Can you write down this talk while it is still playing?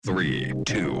3,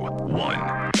 2,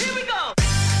 1. Here we go!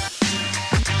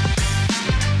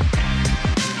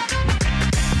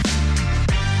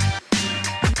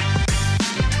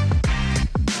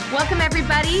 Welcome,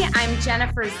 everybody. I'm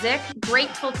Jennifer Zick,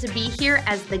 grateful to be here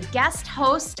as the guest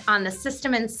host on the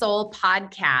System and Soul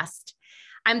podcast.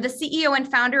 I'm the CEO and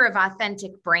founder of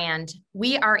Authentic Brand.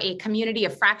 We are a community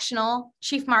of fractional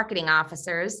chief marketing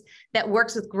officers that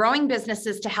works with growing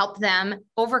businesses to help them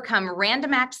overcome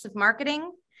random acts of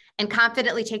marketing and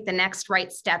confidently take the next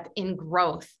right step in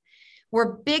growth.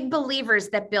 We're big believers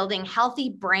that building healthy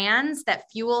brands that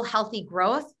fuel healthy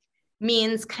growth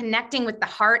means connecting with the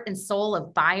heart and soul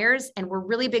of buyers. And we're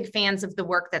really big fans of the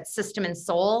work that System and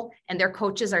Soul and their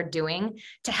coaches are doing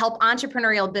to help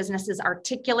entrepreneurial businesses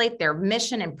articulate their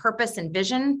mission and purpose and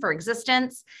vision for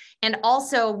existence, and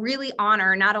also really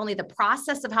honor not only the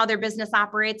process of how their business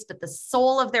operates, but the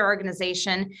soul of their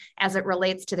organization as it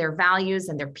relates to their values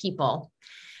and their people.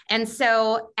 And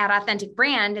so at Authentic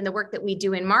Brand and the work that we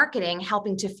do in marketing,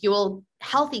 helping to fuel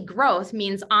healthy growth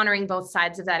means honoring both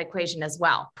sides of that equation as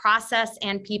well, process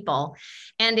and people.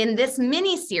 And in this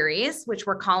mini series, which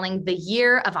we're calling the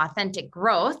Year of Authentic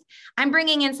Growth, I'm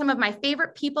bringing in some of my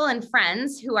favorite people and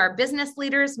friends who are business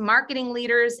leaders, marketing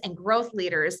leaders, and growth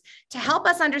leaders to help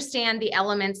us understand the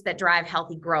elements that drive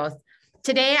healthy growth.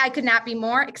 Today, I could not be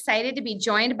more excited to be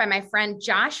joined by my friend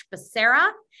Josh Becerra.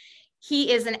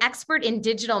 He is an expert in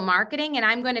digital marketing, and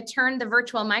I'm going to turn the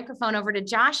virtual microphone over to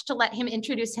Josh to let him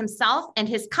introduce himself and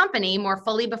his company more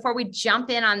fully before we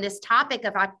jump in on this topic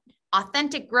of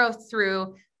authentic growth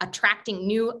through attracting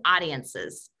new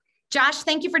audiences. Josh,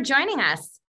 thank you for joining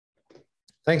us.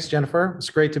 Thanks, Jennifer. It's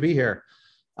great to be here.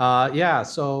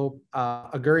 Augurian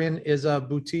is a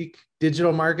boutique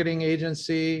digital marketing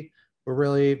agency. We're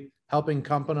really helping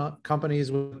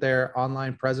companies with their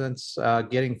online presence,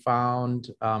 getting found,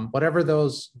 whatever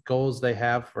those goals they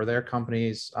have for their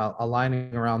companies,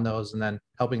 aligning around those and then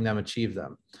helping them achieve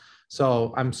them.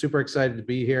 So I'm super excited to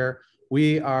be here.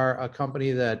 We are a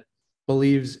company that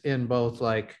believes in both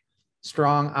like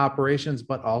strong operations,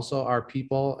 but also our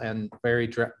people and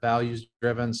very values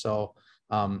driven. So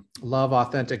love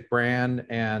Authentic Brand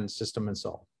and System and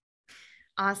Soul.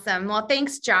 Awesome. Well,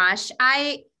 thanks, Josh.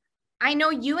 I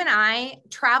know you and I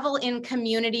travel in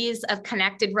communities of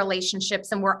connected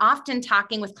relationships, and we're often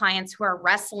talking with clients who are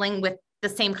wrestling with the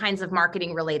same kinds of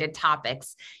marketing related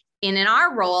topics. And in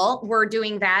our role, we're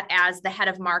doing that as the head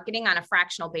of marketing on a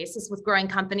fractional basis with growing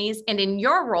companies. And in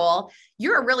your role,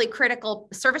 you're a really critical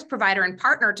service provider and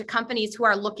partner to companies who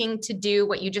are looking to do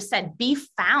what you just said, be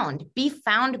found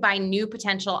by new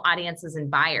potential audiences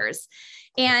and buyers.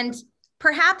 And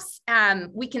perhaps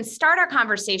we can start our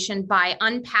conversation by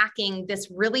unpacking this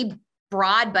really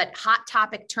broad but hot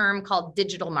topic term called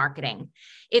digital marketing.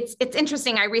 It's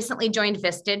interesting. I recently joined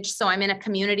Vistage, so I'm in a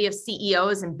community of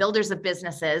CEOs and builders of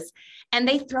businesses, and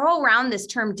they throw around this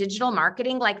term digital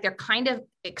marketing like they're kind of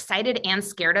excited and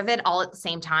scared of it all at the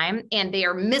same time, and they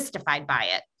are mystified by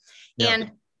it. Yeah.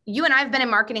 And you and I have been in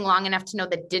marketing long enough to know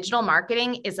that digital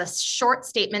marketing is a short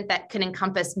statement that can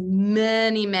encompass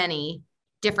many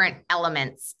different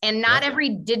elements. And not every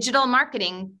digital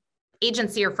marketing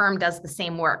agency or firm does the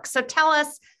same work. So tell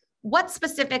us, what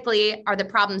specifically are the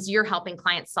problems you're helping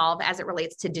clients solve as it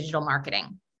relates to digital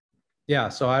marketing? Yeah,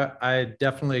 so I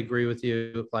definitely agree with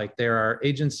you. Like there are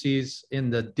agencies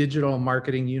in the digital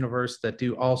marketing universe that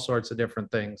do all sorts of different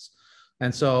things.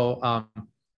 And so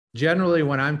generally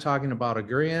when I'm talking about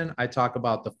Augurian, I talk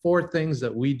about the 4 things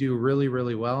that we do really,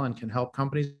 really well and can help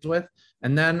companies with.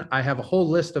 And then I have a whole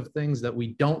list of things that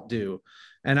we don't do.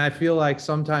 And I feel like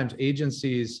sometimes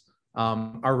agencies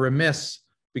are remiss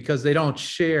because they don't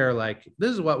share like,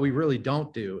 this is what we really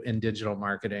don't do in digital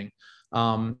marketing.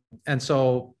 And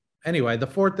so anyway, the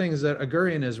 4 things that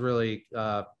Augurian is really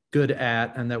good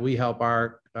at and that we help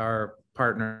our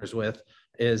partners with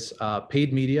is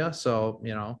paid media. So,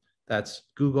 that's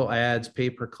Google ads,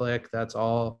 pay-per-click, that's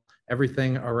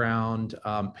everything around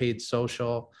paid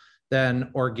social.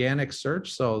 Then organic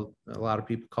search. So a lot of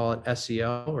people call it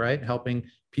SEO, right? Helping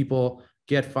people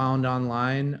get found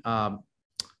online.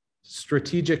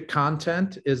 Strategic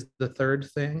content is the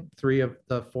 3rd thing, 3 of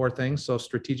the 4 things. So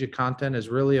strategic content is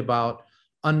really about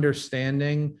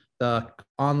understanding the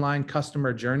online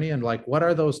customer journey and like, what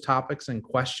are those topics and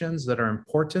questions that are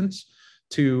important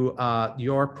to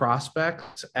your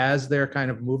prospects as they're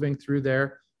kind of moving through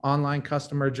their online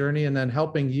customer journey, and then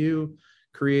helping you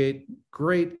create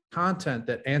great content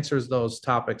that answers those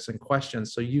topics and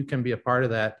questions so you can be a part of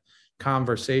that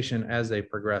conversation as they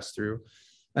progress through.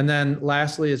 And then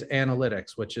lastly is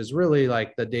analytics, which is really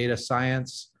like the data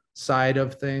science side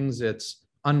of things. It's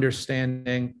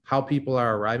understanding how people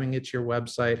are arriving at your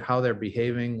website, how they're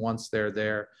behaving once they're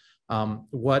there,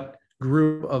 what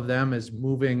group of them is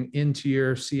moving into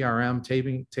your CRM,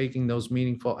 taking those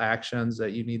meaningful actions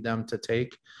that you need them to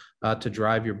take to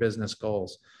drive your business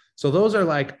goals. So those are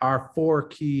like our 4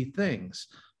 key things.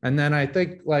 And then I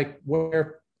think like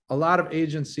where a lot of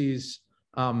agencies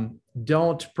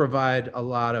don't provide a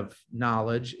lot of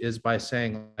knowledge is by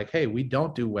saying like, hey, we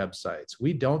don't do websites.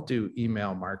 We don't do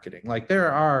email marketing. Like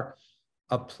there are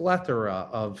a plethora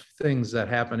of things that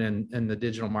happen in the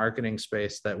digital marketing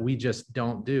space that we just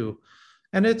don't do.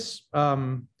 And it's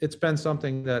been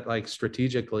something that like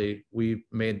strategically we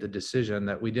made the decision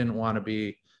that we didn't want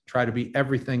to try to be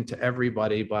everything to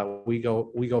everybody, but we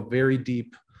go very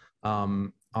deep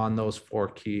on those 4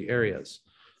 key areas.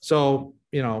 So,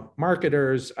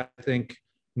 marketers, I think,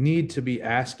 need to be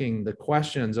asking the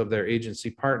questions of their agency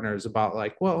partners about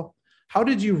like, well, how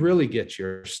did you really get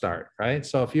your start, right?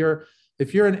 So if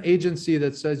you're an agency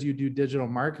that says you do digital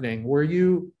marketing, were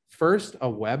you first a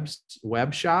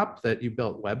web shop that you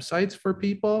built websites for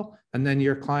people, and then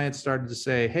your clients started to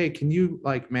say, hey, can you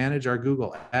like manage our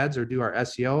Google ads or do our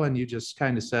SEO? And you just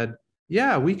kind of said,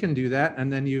 yeah, we can do that.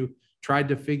 And then you tried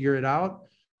to figure it out?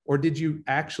 Or did you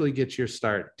actually get your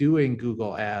start doing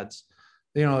Google ads?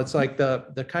 It's like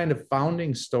the kind of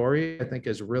founding story, I think,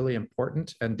 is really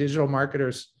important. And digital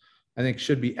marketers, I think,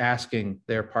 should be asking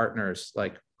their partners,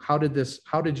 like, how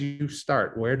did you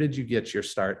start? Where did you get your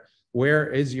start? Where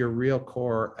is your real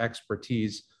core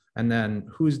expertise? And then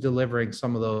who's delivering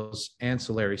some of those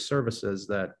ancillary services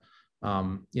that,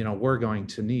 we're going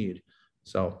to need?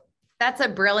 So that's a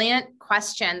brilliant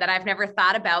question that I've never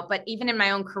thought about, but even in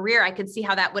my own career, I could see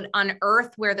how that would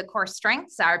unearth where the core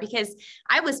strengths are, because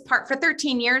for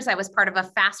 13 years, I was part of a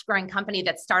fast growing company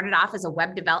that started off as a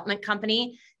web development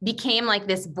company, became like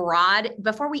this broad,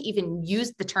 before we even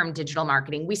used the term digital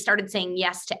marketing, we started saying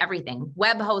yes to everything: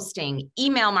 web hosting,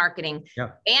 email marketing,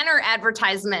 banner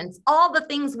advertisements, all the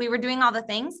things. We were doing all the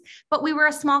things, but we were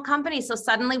a small company. So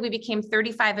suddenly we became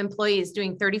 35 employees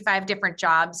doing 35 different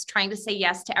jobs, trying to say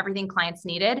yes to everything clients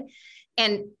needed,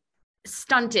 and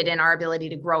stunted in our ability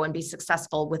to grow and be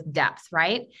successful with depth,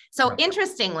 right? So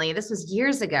interestingly, this was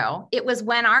years ago. It was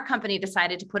when our company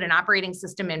decided to put an operating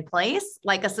system in place,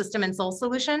 like a system and soul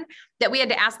solution, that we had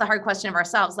to ask the hard question of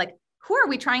ourselves, like, who are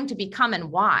we trying to become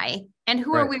and why? And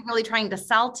who are we really trying to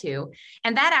sell to?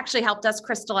 And that actually helped us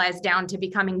crystallize down to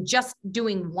becoming just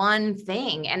doing one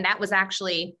thing. And that was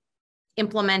actually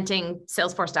implementing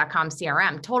Salesforce.com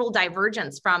CRM, total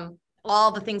divergence from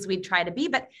all the things we'd try to be,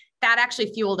 but that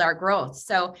actually fueled our growth.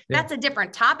 So that's a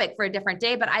different topic for a different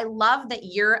day, but I love that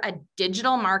you're a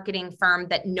digital marketing firm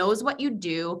that knows what you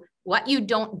do, what you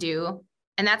don't do,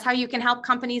 and that's how you can help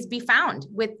companies be found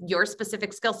with your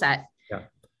specific skill set. Yeah.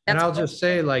 And I'll just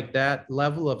say, like, that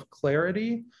level of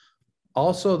clarity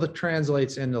also that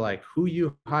translates into like who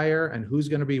you hire and who's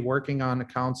going to be working on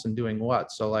accounts and doing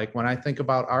what. So like when I think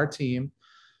about our team,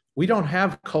 we don't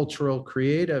have cultural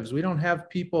creatives. We don't have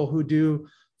people who do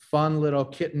fun little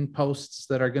kitten posts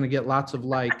that are going to get lots of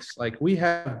likes. Like we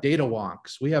have data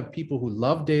wonks. We have people who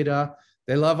love data.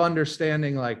 They love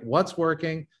understanding like what's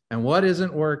working and what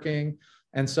isn't working.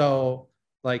 And so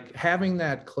like having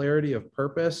that clarity of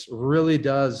purpose really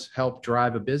does help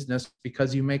drive a business,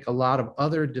 because you make a lot of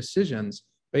other decisions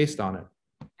based on it.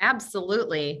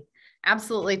 Absolutely.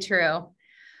 Absolutely true.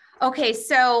 Okay.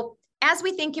 So as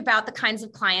we think about the kinds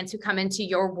of clients who come into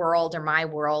your world or my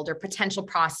world or potential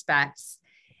prospects,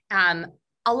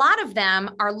 a lot of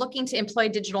them are looking to employ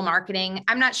digital marketing.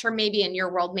 I'm not sure, maybe in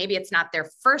your world, maybe it's not their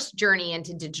first journey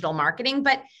into digital marketing,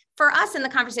 but for us in the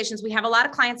conversations, we have a lot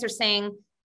of clients are saying,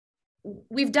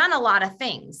 we've done a lot of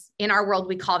things. In our world,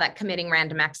 we call that committing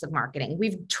random acts of marketing.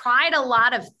 We've tried a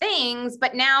lot of things,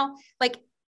 but now like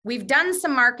we've done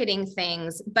some marketing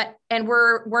things, and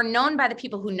we're known by the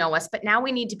people who know us, but now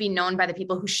we need to be known by the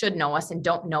people who should know us and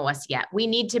don't know us yet. We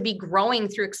need to be growing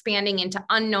through expanding into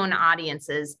unknown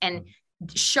audiences and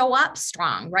show up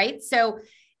strong, right? So,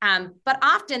 but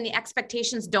often the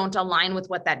expectations don't align with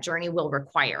what that journey will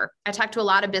require. I talk to a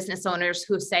lot of business owners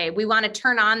who say, we want to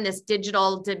turn on this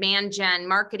digital demand gen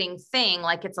marketing thing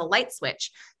like it's a light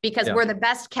switch, because we're the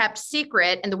best kept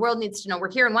secret and the world needs to know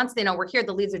we're here. And once they know we're here,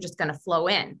 the leads are just going to flow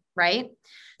in, right?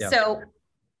 Yeah. So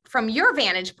from your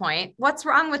vantage point, what's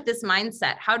wrong with this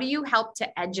mindset? How do you help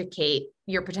to educate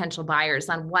your potential buyers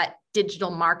on what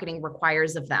digital marketing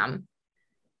requires of them?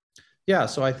 Yeah,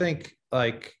 so I think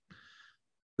like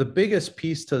the biggest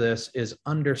piece to this is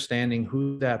understanding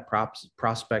who that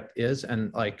prospect is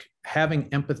and like having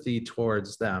empathy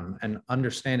towards them and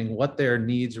understanding what their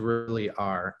needs really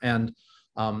are. And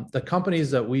The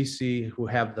companies that we see who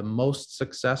have the most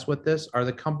success with this are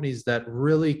the companies that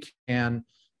really can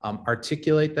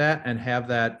articulate that and have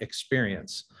that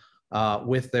experience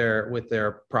with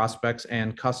their prospects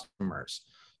and customers.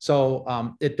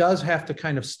 So it does have to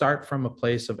kind of start from a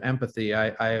place of empathy.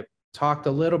 I talked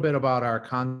a little bit about our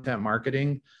content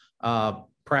marketing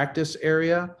practice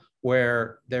area,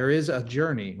 where there is a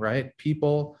journey, right?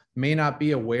 People may not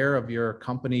be aware of your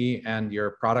company and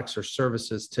your products or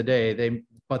services today,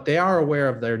 but they are aware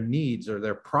of their needs or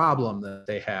their problem that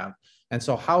they have. And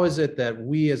so how is it that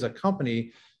we as a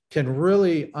company can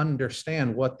really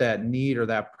understand what that need or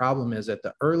that problem is at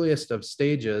the earliest of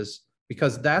stages?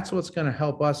 Because that's what's going to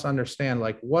help us understand,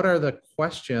 like, what are the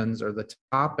questions or the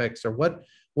topics, or what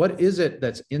is it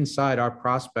that's inside our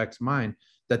prospect's mind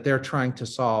that they're trying to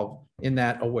solve in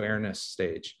that awareness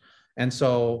stage. And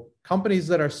so companies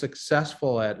that are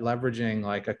successful at leveraging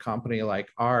like a company like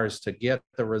ours to get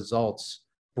the results,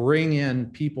 bring in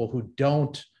people who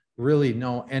don't really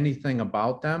know anything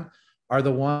about them, are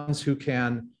the ones who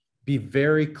can be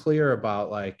very clear about,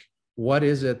 like, what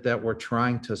is it that we're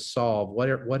trying to solve?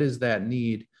 What is that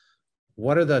need?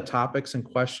 What are the topics and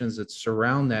questions that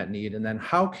surround that need? And then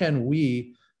how can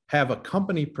we have a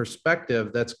company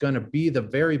perspective that's going to be the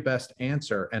very best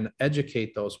answer and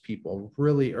educate those people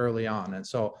really early on? And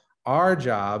so our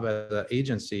job as an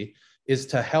agency is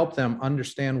to help them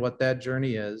understand what that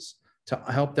journey is, to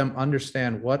help them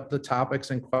understand what the topics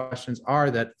and questions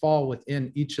are that fall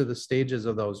within each of the stages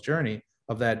of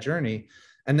that journey,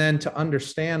 and then to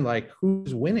understand, like,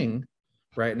 who's winning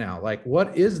right now. Like,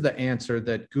 what is the answer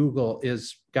that Google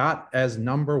is got as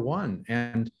number one?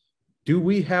 And do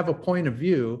we have a point of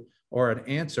view or an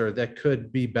answer that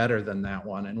could be better than that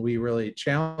one? And we really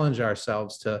challenge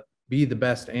ourselves to be the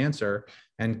best answer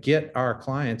and get our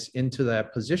clients into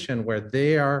that position where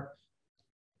they are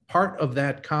part of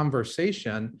that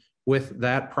conversation with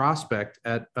that prospect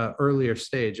at an earlier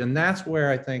stage. And that's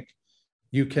where I think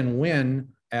you can win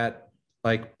at,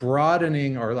 like,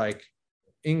 broadening or like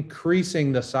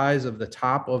increasing the size of the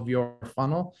top of your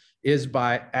funnel, is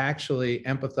by actually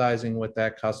empathizing with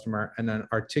that customer and then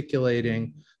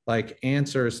articulating like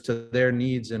answers to their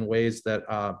needs in ways that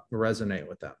resonate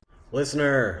with them.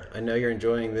 Listener, I know you're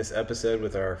enjoying this episode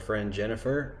with our friend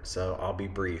Jennifer, so I'll be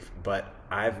brief, but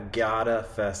I've gotta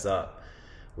fess up.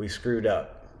 We screwed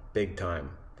up big time.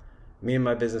 Me and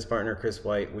my business partner, Chris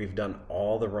White, we've done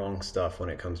all the wrong stuff when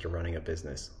it comes to running a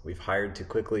business. We've hired too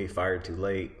quickly, fired too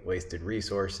late, wasted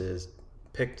resources,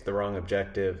 picked the wrong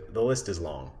objective. The list is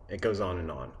long. It goes on and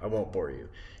on. I won't bore you.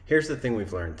 Here's the thing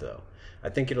we've learned though. I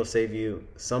think it'll save you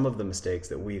some of the mistakes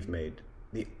that we've made.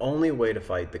 The only way to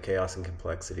fight the chaos and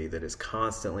complexity that is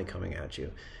constantly coming at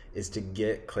you is to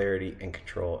get clarity and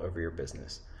control over your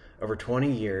business. Over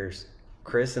 20 years,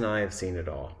 Chris and I have seen it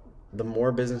all. The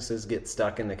more businesses get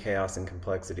stuck in the chaos and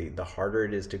complexity, the harder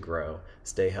it is to grow,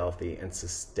 stay healthy, and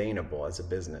sustainable as a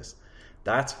business.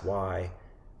 That's why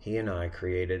he and I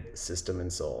created System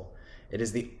and Soul. It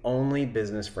is the only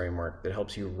business framework that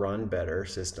helps you run better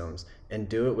systems and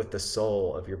do it with the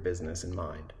soul of your business in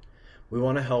mind. We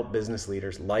want to help business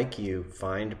leaders like you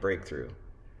find breakthrough.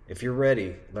 If you're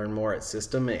ready, learn more at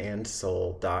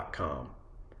systemandsoul.com.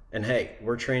 And hey,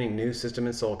 we're training new System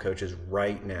and Soul coaches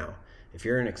right now. If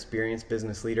you're an experienced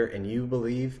business leader and you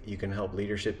believe you can help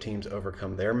leadership teams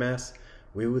overcome their mess,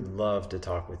 we would love to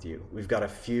talk with you. We've got a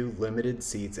few limited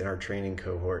seats in our training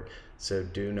cohort, so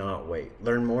do not wait.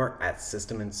 Learn more at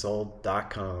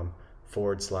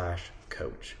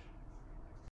systemandsoul.com/coach.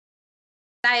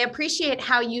 I appreciate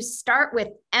how you start with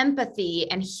empathy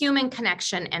and human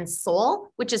connection and soul,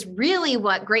 which is really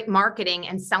what great marketing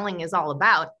and selling is all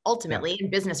about, ultimately, in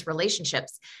business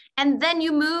relationships. And then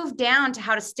you move down to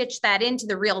how to stitch that into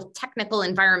the real technical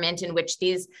environment in which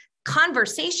these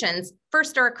conversations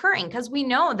first are occurring, because we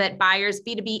know that buyers,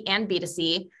 B2B and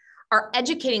B2C, are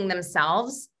educating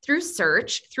themselves through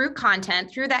search, through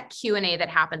content, through that Q&A that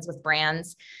happens with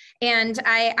brands. And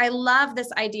I love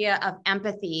this idea of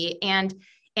empathy and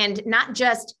not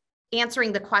just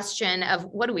answering the question of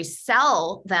what do we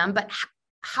sell them, but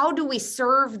how do we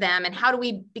serve them and how do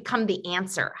we become the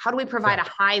answer? How do we provide a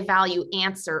high value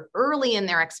answer early in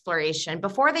their exploration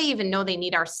before they even know they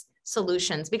need our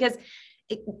solutions? Because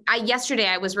yesterday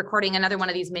I was recording another one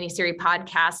of these mini-series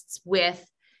podcasts with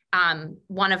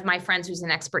one of my friends who's an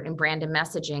expert in brand and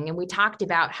messaging. And we talked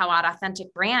about how at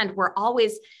Authentic Brand, we're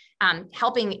always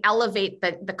helping elevate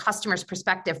the customer's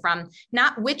perspective from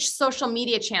not which social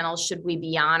media channels should we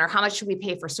be on or how much should we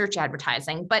pay for search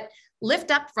advertising, but lift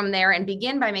up from there and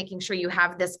begin by making sure you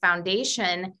have this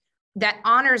foundation that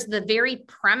honors the very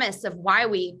premise of why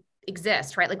we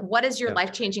exist, right? Like, what is your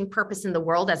life-changing purpose in the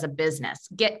world as a business?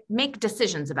 Make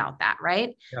decisions about that,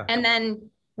 right? Yeah. And then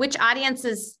which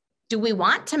audiences do we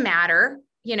want to matter,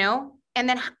 and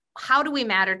then how do we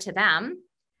matter to them?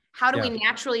 How do we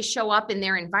naturally show up in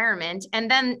their environment? And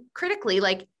then critically,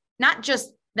 like, not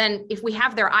just then if we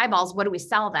have their eyeballs, what do we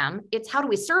sell them? It's how do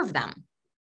we serve them?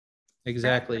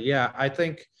 Exactly. Yeah. I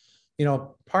think,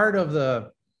 part of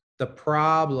the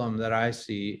problem that I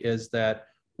see is that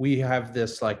we have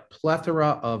this like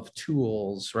plethora of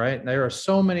tools, right? There are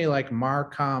so many like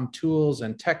Marcom tools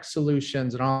and tech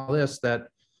solutions and all this that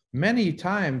many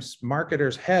times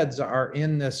marketers' heads are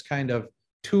in this kind of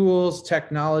tools,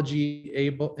 technology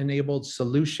enabled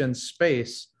solution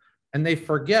space. And they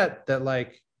forget that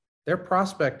like their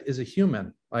prospect is a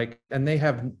human, like, and they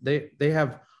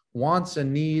have wants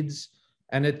and needs,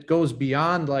 and it goes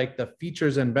beyond like the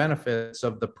features and benefits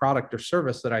of the product or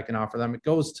service that I can offer them. It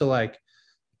goes to like,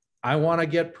 I want to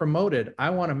get promoted. I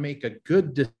want to make a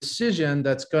good decision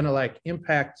that's going to like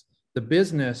impact the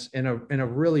business in a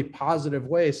really positive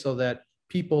way so that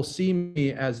people see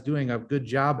me as doing a good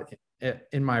job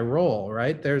in my role,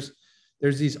 right? There's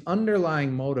these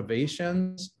underlying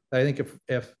motivations that I think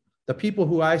if the people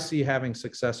who I see having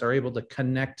success are able to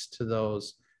connect to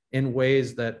those in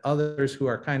ways that others who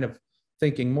are kind of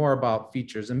thinking more about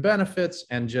features and benefits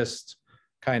and just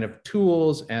kind of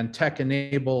tools and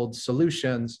tech-enabled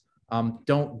solutions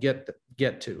don't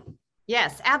get to.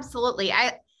 Yes, absolutely.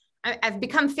 I've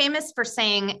become famous for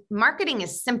saying marketing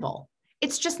is simple.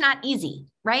 It's just not easy,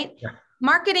 right? Yeah.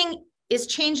 Marketing is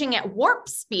changing at warp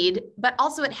speed, but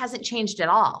also it hasn't changed at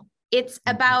all. It's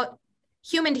about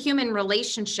human to human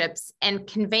relationships and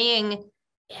connecting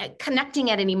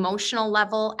at an emotional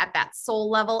level, at that soul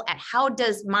level, at how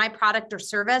does my product or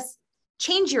service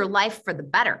change your life for the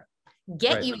better,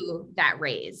 get you that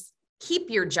raise, keep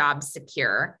your job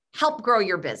secure, help grow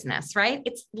your business, right?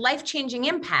 It's life-changing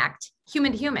impact,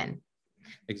 human to human.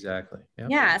 Exactly.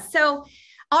 Yeah. So,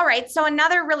 all right. So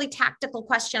another really tactical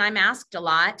question I'm asked a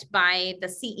lot by the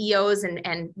CEOs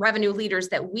and revenue leaders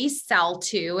that we sell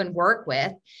to and work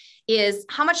with is,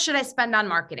 how much should I spend on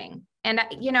marketing? And,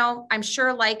 I'm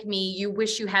sure like me, you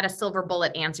wish you had a silver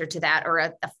bullet answer to that or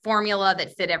a formula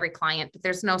that fit every client, but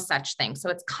there's no such thing. So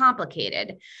it's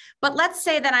complicated. But let's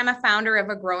say that I'm a founder of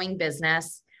a growing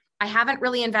business. I haven't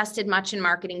really invested much in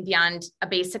marketing beyond a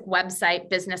basic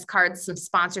website, business cards, some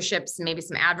sponsorships, maybe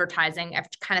some advertising. I've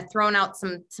kind of thrown out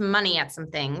some money at some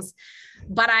things,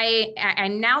 but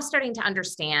I'm now starting to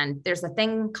understand there's a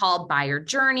thing called buyer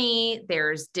journey.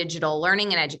 There's digital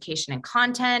learning and education and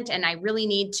content. And I really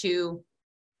need to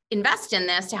invest in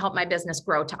this to help my business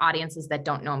grow to audiences that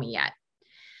don't know me yet.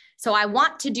 So I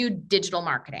want to do digital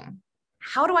marketing.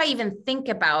 How do I even think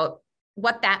about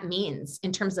what that means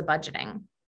in terms of budgeting?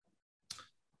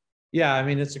 Yeah, I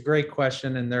mean, it's a great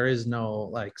question, and there is no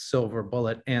like silver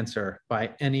bullet answer by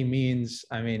any means.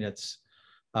 I mean, it's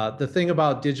the thing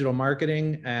about digital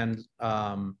marketing and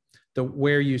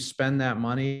where you spend that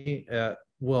money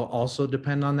will also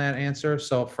depend on that answer.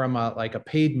 So from a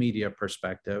paid media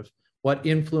perspective, what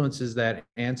influences that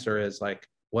answer is like,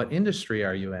 what industry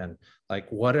are you in? Like,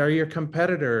 what are your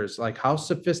competitors? Like, how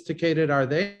sophisticated are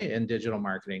they in digital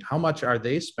marketing? How much are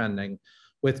they spending?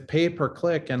 With pay per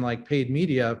click and like paid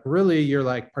media, really you're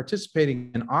like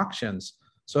participating in auctions.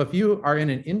 So if you are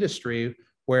in an industry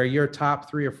where your top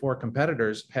 3 or 4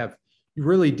 competitors have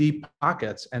really deep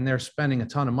pockets and they're spending a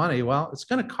ton of money, well, it's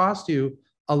going to cost you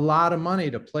a lot of money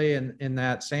to play in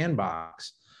that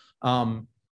sandbox.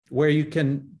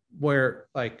 Where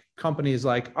like companies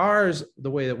like ours,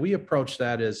 the way that we approach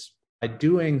that is by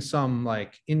doing some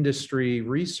like industry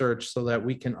research so that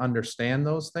we can understand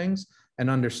those things and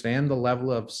understand the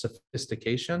level of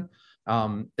sophistication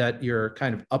that you're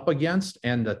kind of up against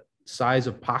and the size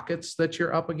of pockets that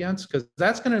you're up against, because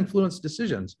that's going to influence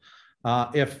decisions.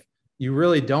 If you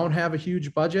really don't have a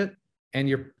huge budget and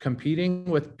you're competing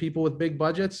with people with big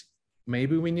budgets,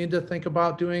 maybe we need to think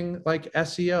about doing like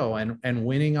SEO and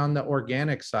winning on the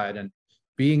organic side and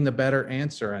being the better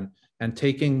answer and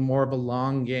taking more of a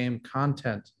long game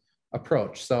content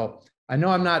approach. So I know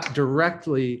I'm not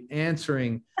directly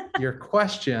answering your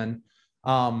question.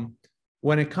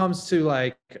 When it comes to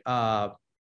like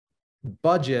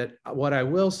budget, what I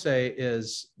will say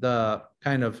is the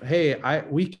kind of, hey,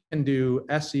 we can do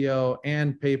SEO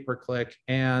and pay-per-click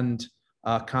and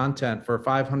content for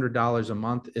 $500 a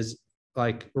month is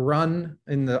like run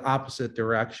in the opposite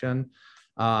direction.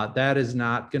 That is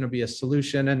not going to be a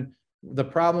solution. And the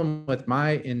problem with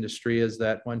my industry is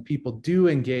that when people do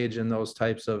engage in those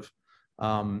types of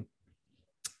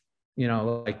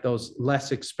like those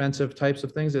less expensive types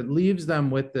of things, it leaves them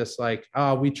with this like,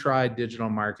 oh, we tried digital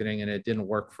marketing and it didn't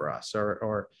work for us,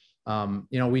 or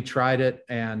we tried it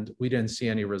and we didn't see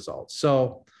any results.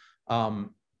 So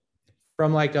from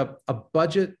like a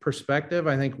budget perspective,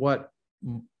 I think what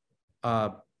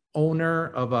owner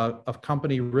of a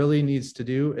company really needs to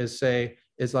do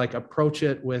is like approach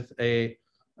it with a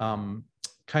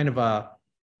kind of a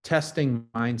testing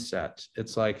mindset.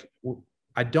 It's like,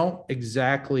 I don't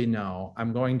exactly know.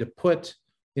 I'm going to put,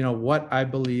 what I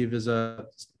believe is a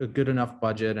good enough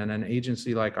budget, and an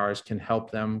agency like ours can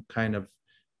help them kind of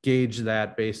gauge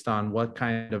that based on what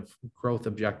kind of growth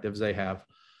objectives they have.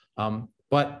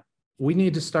 But we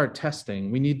need to start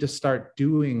testing. We need to start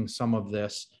doing some of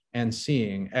this and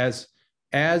seeing.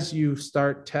 As you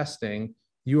start testing,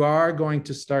 you are going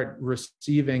to start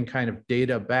receiving kind of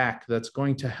data back that's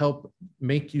going to help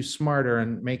make you smarter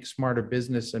and make smarter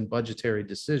business and budgetary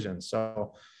decisions.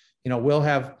 So, we'll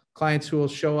have clients who will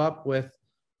show up with,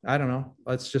 I don't know,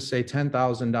 let's just say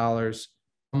 $10,000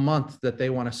 a month that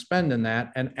they want to spend in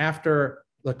that. And after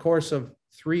the course of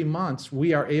 3 months,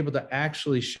 we are able to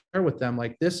actually share with them,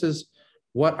 like, this is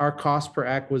what our cost per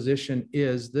acquisition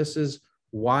is. This is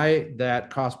why that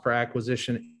cost per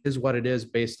acquisition is what it is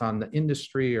based on the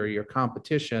industry or your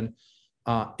competition.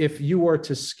 If you were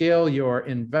to scale your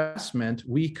investment,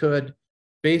 we could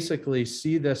basically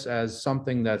see this as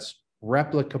something that's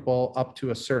replicable up to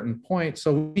a certain point.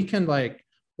 So we can, like,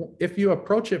 if you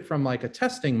approach it from like a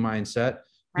testing mindset,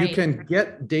 right, you can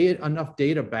get enough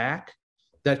data back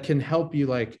that can help you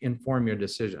like inform your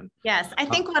decision. Yes. I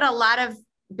think what a lot of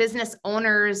business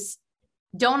owners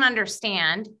don't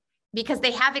understand, because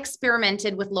they have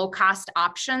experimented with low cost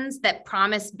options that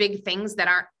promise big things that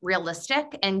aren't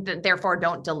realistic and therefore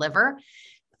don't deliver.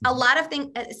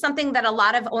 Something that a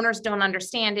lot of owners don't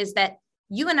understand is that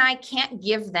you and I can't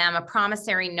give them a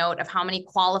promissory note of how many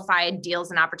qualified deals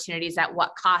and opportunities at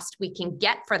what cost we can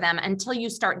get for them until you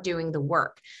start doing the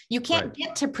work. You can't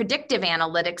get to predictive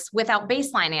analytics without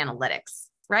baseline analytics,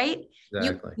 right?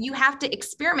 Exactly. You have to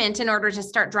experiment in order to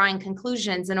start drawing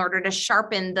conclusions, in order to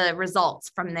sharpen the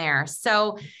results from there.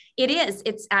 So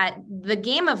it's the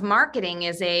game of marketing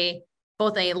is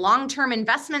both a long-term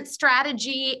investment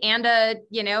strategy and a,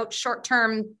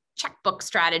 short-term checkbook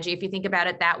strategy. If you think about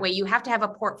it that way, you have to have a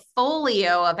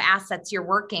portfolio of assets you're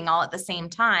working all at the same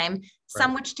time,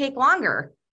 some which take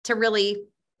longer to really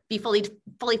be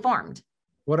fully formed.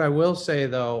 What I will say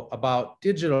though about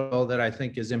digital that I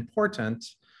think is important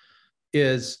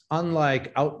is,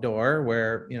 unlike outdoor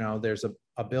where, there's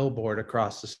a billboard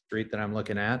across the street that I'm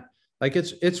looking at, like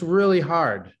it's really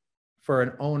hard for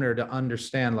an owner to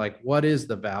understand, like, what is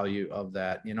the value of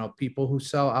that? People who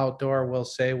sell outdoor will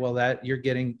say, well, that you're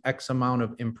getting X amount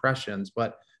of impressions,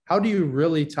 but how do you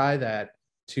really tie that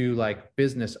to like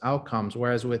business outcomes?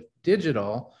 Whereas with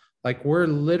digital, like, we're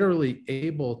literally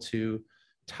able to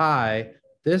tie,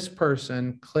 this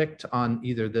person clicked on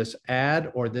either this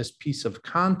ad or this piece of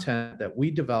content that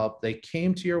we developed. They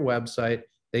came to your website,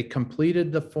 they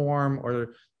completed the form,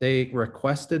 or they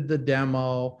requested the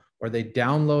demo, or they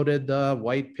downloaded the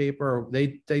white paper, or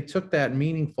they took that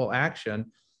meaningful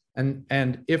action.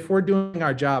 And if we're doing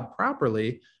our job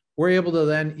properly, we're able to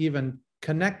then even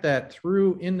connect that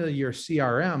through into your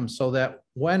CRM, so that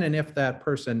when and if that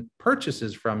person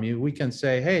purchases from you, we can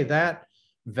say, hey, that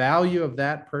value of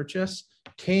that purchase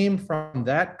came from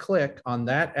that click on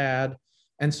that ad.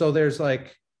 And so there's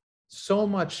like so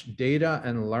much data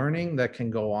and learning that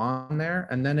can go on there.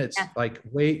 And then it's like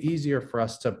way easier for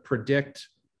us to predict,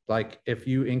 like, if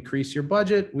you increase your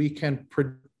budget, we can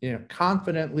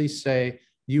confidently say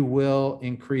you will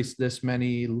increase this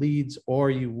many leads, or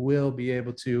you will be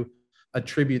able to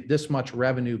attribute this much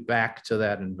revenue back to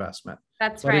that investment.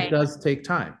 But right. It does take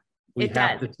time. We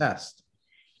have to test.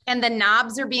 And the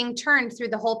knobs are being turned through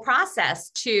the whole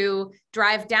process to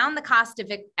drive down the cost of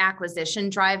acquisition,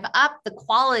 drive up the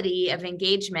quality of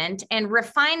engagement, and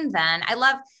refine then. I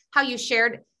love how you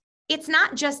shared, it's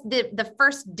not just the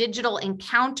first digital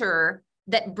encounter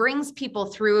that brings people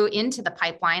through into the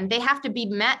pipeline. They have to be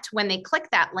met when they click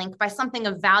that link by something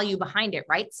of value behind it,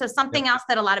 right? So something else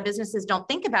that a lot of businesses don't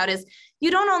think about is, you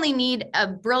don't only need a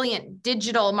brilliant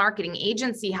digital marketing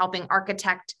agency helping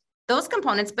architect those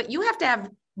components, but you have to have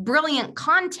brilliant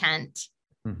content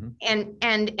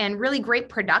and really great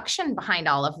production behind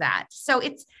all of that. So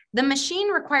it's, the machine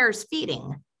requires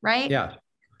feeding, right?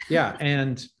 Yeah.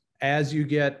 And as you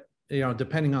get,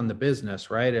 depending on the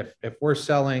business, right? If we're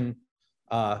selling,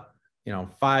 $5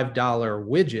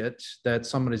 widget that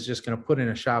somebody's just going to put in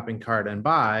a shopping cart and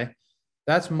buy,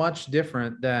 that's much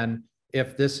different than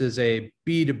if this is a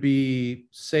B2B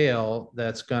sale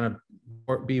that's going to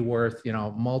be worth,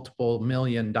 multiple $1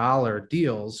 million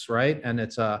deals, right? And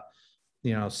it's a,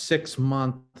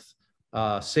 6-month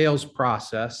sales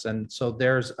process. And so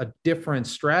there's a different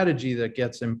strategy that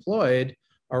gets employed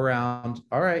around,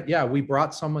 all right, yeah, we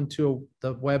brought someone to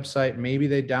the website, maybe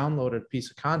they downloaded a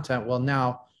piece of content. Well,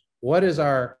 now what is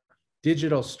our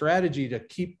digital strategy to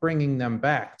keep bringing them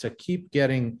back, to keep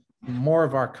getting more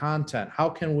of our content? How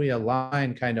can we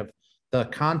align kind of the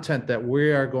content that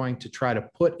we are going to try to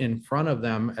put in front of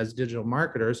them as digital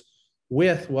marketers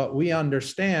with what we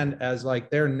understand as like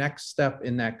their next step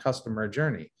in that customer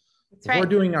journey? That's right. If we're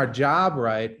doing our job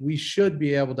right, we should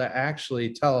be able to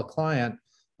actually tell a client,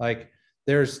 like,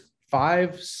 there's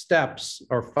 5 steps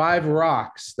or 5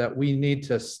 rocks that we need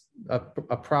to, a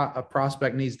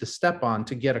prospect needs to step on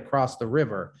to get across the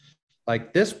river.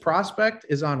 Like, this prospect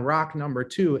is on rock number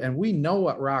 2, and we know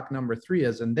what rock number 3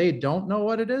 is, and they don't know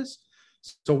what it is.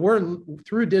 So we're,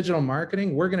 through digital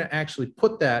marketing, we're going to actually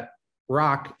put that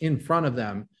rock in front of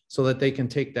them so that they can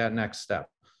take that next step.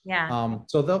 Yeah.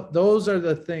 So those are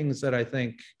the things that I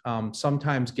think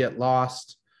sometimes get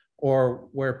lost, or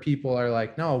where people are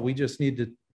like, no, we just need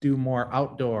to do more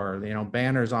outdoor,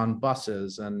 banners on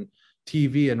buses and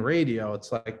TV and radio.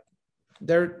 It's like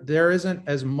there isn't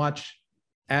as much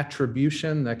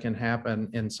attribution that can happen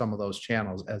in some of those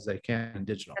channels as they can in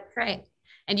digital. That's right.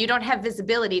 And you don't have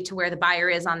visibility to where the buyer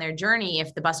is on their journey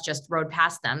if the bus just rode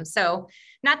past them. So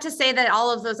not to say that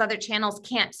all of those other channels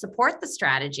can't support the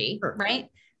strategy, sure, right?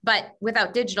 But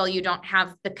without digital, you don't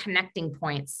have the connecting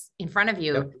points in front of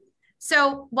you. Yep.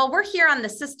 So, well, we're here on the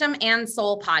System and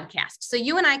Soul podcast. So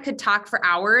you and I could talk for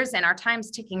hours, and our time's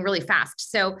ticking really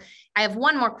fast. So I have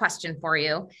one more question for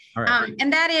you. All right.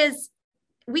 And that is,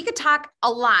 we could talk a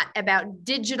lot about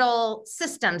digital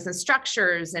systems and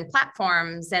structures and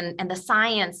platforms and the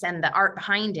science and the art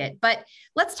behind it. But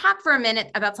let's talk for a minute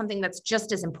about something that's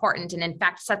just as important and in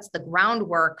fact sets the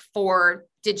groundwork for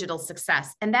digital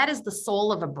success. And that is the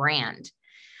soul of a brand.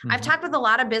 Mm-hmm. I've talked with a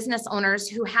lot of business owners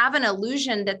who have an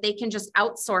illusion that they can just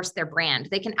outsource their brand.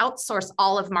 They can outsource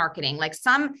all of marketing. Like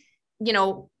some,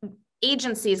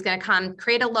 agency is going to come,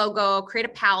 create a logo, create a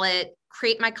palette,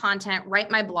 create my content,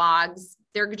 write my blogs.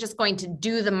 They're just going to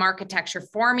do the marketecture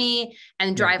for me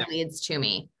and drive leads to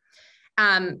me.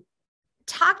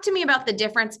 Talk to me about the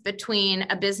difference between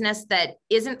a business that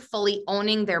isn't fully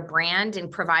owning their brand and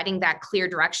providing that clear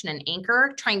direction and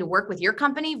anchor, trying to work with your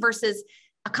company, versus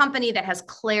a company that has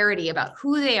clarity about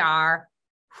who they are,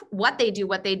 what they do,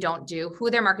 what they don't do, who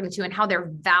they're marketing to, and how their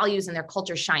values and their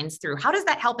culture shines through. How does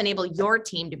that help enable your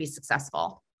team to be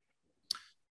successful?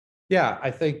 Yeah,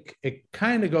 I think it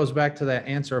kind of goes back to that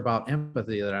answer about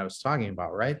empathy that I was talking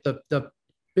about, right? The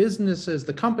businesses,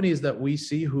 the companies that we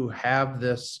see who have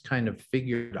this kind of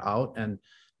figured out and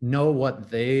know what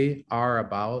they are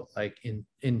about, like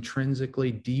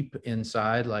intrinsically deep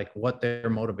inside, like what their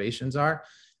motivations are,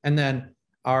 and then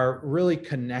are really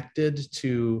connected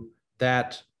to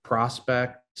that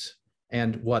prospect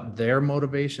and what their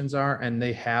motivations are, and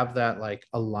they have that like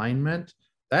alignment.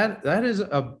 That is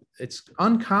it's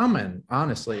uncommon,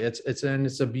 honestly. It's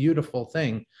a beautiful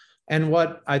thing. And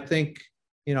what I think,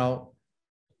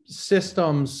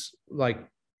 systems, like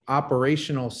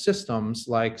operational systems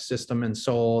like System and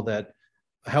Soul, that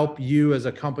help you as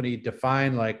a company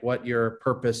define like what your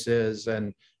purpose is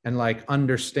and like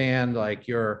understand like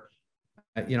your,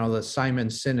 the Simon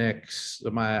Sinek's,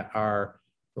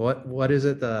 what is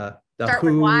it? The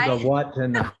who, the what,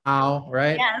 and the how,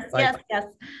 right? Yes, like yes.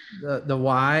 The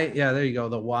why. Yeah, there you go.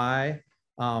 The why.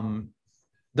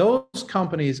 Those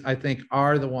companies, I think,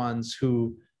 are the ones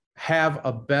who have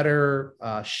a better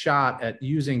shot at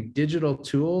using digital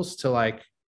tools to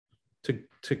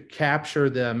capture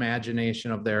the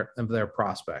imagination of their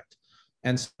prospect.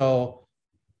 And so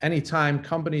anytime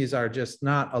companies are just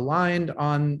not aligned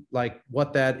on like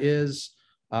what that is,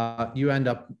 you end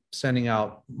up sending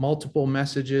out multiple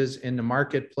messages in the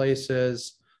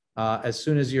marketplaces. As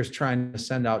soon as you're trying to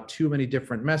send out too many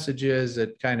different messages,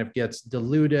 it kind of gets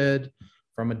diluted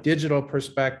from a digital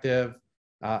perspective.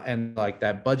 And like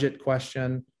that budget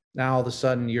question, now all of a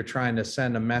sudden you're trying to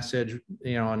send a message,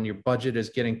 and your budget is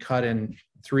getting cut in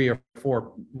 3 or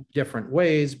 4 different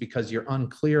ways because you're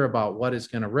unclear about what is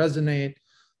going to resonate.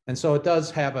 And so it does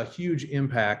have a huge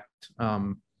impact,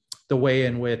 the way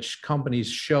in which companies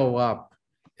show up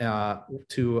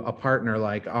to a partner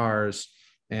like ours.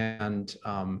 And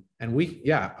our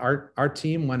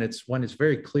team, when it's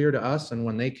very clear to us, and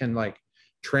when they can like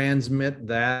transmit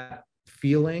that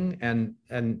feeling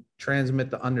and transmit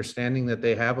the understanding that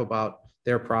they have about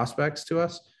their prospects to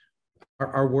us,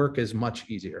 our work is much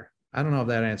easier. I don't know if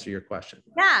that answered your question.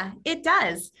 Yeah, it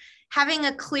does. Having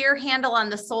a clear handle on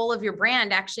the soul of your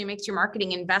brand actually makes your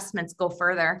marketing investments go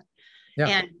further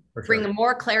and bring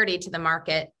more clarity to the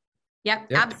market.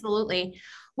 Yep, absolutely.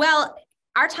 Well,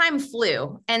 our time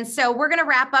flew. And so we're going to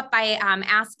wrap up by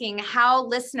asking how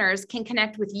listeners can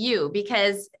connect with you,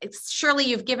 because surely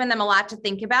you've given them a lot to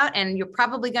think about, and you're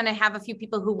probably going to have a few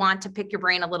people who want to pick your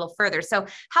brain a little further. So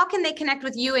how can they connect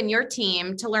with you and your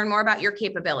team to learn more about your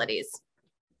capabilities?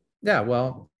 Yeah,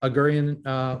 well, Augurian,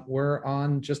 we're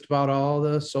on just about all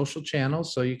the social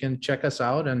channels, so you can check us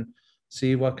out and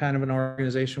see what kind of an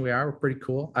organization we are. We're pretty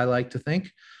cool, I like to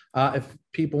think. If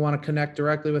people want to connect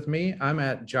directly with me, I'm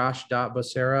at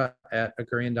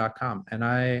josh.becerra@augurian.com. And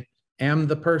I am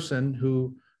the person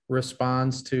who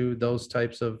responds to those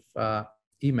types of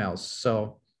emails.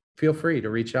 So feel free to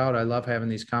reach out. I love having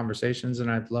these conversations, and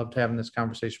I'd love to have this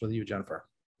conversation with you, Jennifer.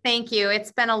 Thank you.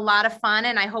 It's been a lot of fun,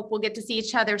 and I hope we'll get to see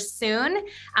each other soon.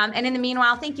 And in the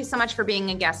meanwhile, thank you so much for being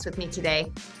a guest with me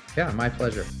today. Yeah, my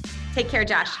pleasure. Take care,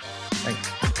 Josh.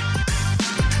 Thanks.